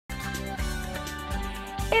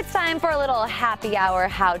It's time for a little happy hour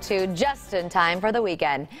how-to, just in time for the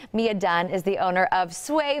weekend. Mia Dunn is the owner of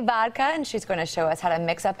Sway Vodka, and she's going to show us how to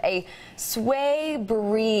mix up a Sway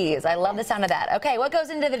Breeze. I love the sound of that. Okay, what goes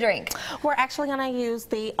into the drink? We're actually going to use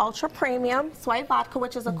the ultra premium Sway Vodka,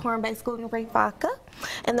 which is a corn-based gluten-free vodka.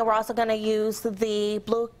 And then we're also going to use the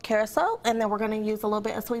blue carousel, and then we're going to use a little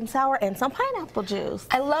bit of sweet and sour and some pineapple juice.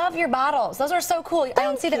 I love your bottles. Those are so cool. I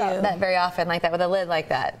don't see that very often like that with a lid like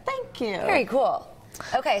that. Thank you. Very cool.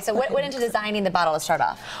 Okay, so what went into designing the bottle to start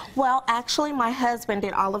off? Well, actually, my husband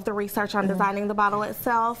did all of the research on designing the bottle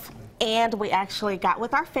itself. And we actually got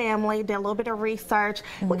with our family, did a little bit of research.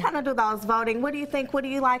 We kind of do those voting. What do you think? What do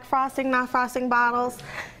you like? Frosting, not frosting bottles?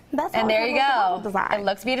 And there you go. It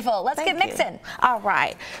looks beautiful. Let's get mixing. All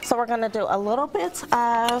right. So we're going to do a little bit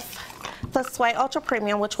of the Sway Ultra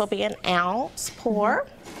Premium, which will be an ounce pour.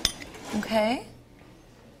 Okay.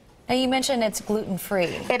 Now you mentioned it's gluten-free.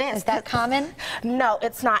 It is. Is that common? No,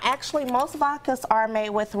 it's not. Actually, most vodkas are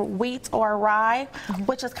made with wheat or rye,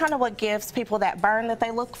 which is kind of what gives people that burn that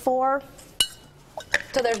they look for.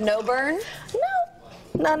 So there's no burn?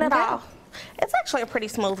 No, none at all. It's actually a pretty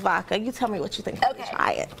smooth vodka. You tell me what you think. Okay.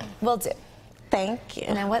 Try it. Will do. Thank you.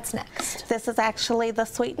 And then what's next? This is actually the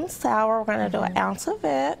sweet and sour. We're going to do an ounce of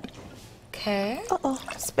it. Okay. Uh-oh,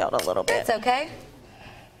 spilled a little bit. It's okay.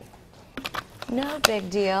 No big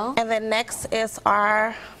deal. And then next is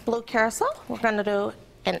our blue carousel. We're going to do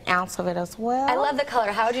an ounce of it as well. I love the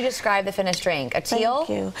color. How would you describe the finished drink? A teal?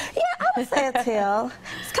 Thank you. Yeah, I would say a teal.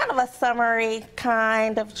 It's kind of a summery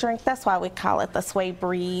kind of drink. That's why we call it the Sway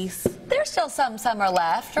Breeze. There's still some summer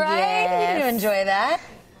left, right? Yes. You can enjoy that.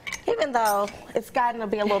 Even though it's gotten to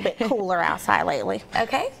be a little bit cooler outside lately.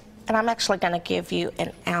 Okay. And I'm actually going to give you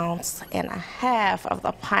an ounce and a half of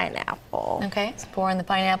the pineapple. Okay, let's pour in the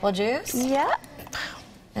pineapple juice. Yep.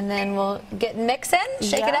 And then we'll get mixing,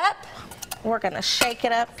 shake it up. We're going to shake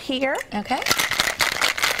it up here. Okay.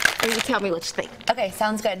 And you tell me what you think. Okay,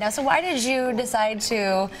 sounds good. Now, so why did you decide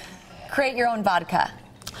to create your own vodka?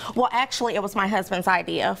 Well, actually, it was my husband's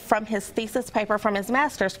idea from his thesis paper from his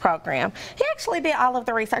master's program. He actually did all of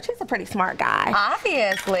the research. He's a pretty smart guy.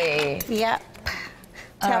 Obviously. Yep.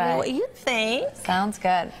 Tell me what you think. Sounds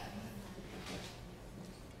good.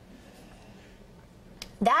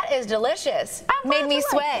 That is delicious. Made me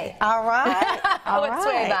sway. All right. All right. With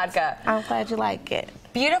Sway Vodka. I'm glad you like it.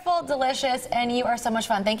 Beautiful, delicious, and you are so much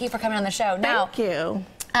fun. Thank you for coming on the show. Thank you.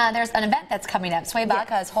 There's an event that's coming up. Sway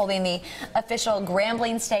Vodka is holding the official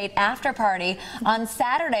Grambling State After Party on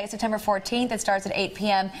Saturday, September 14th. It starts at 8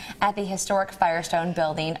 p.m. at the historic Firestone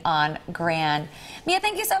Building on Grand. Mia,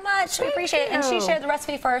 thank you so much. We appreciate it. And she shared the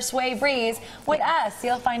recipe for Sway Breeze with us.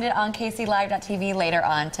 You'll find it on KCLive.tv later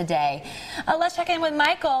on today. Let's check in with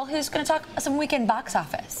Michael, who's going to talk some weekend box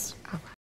office.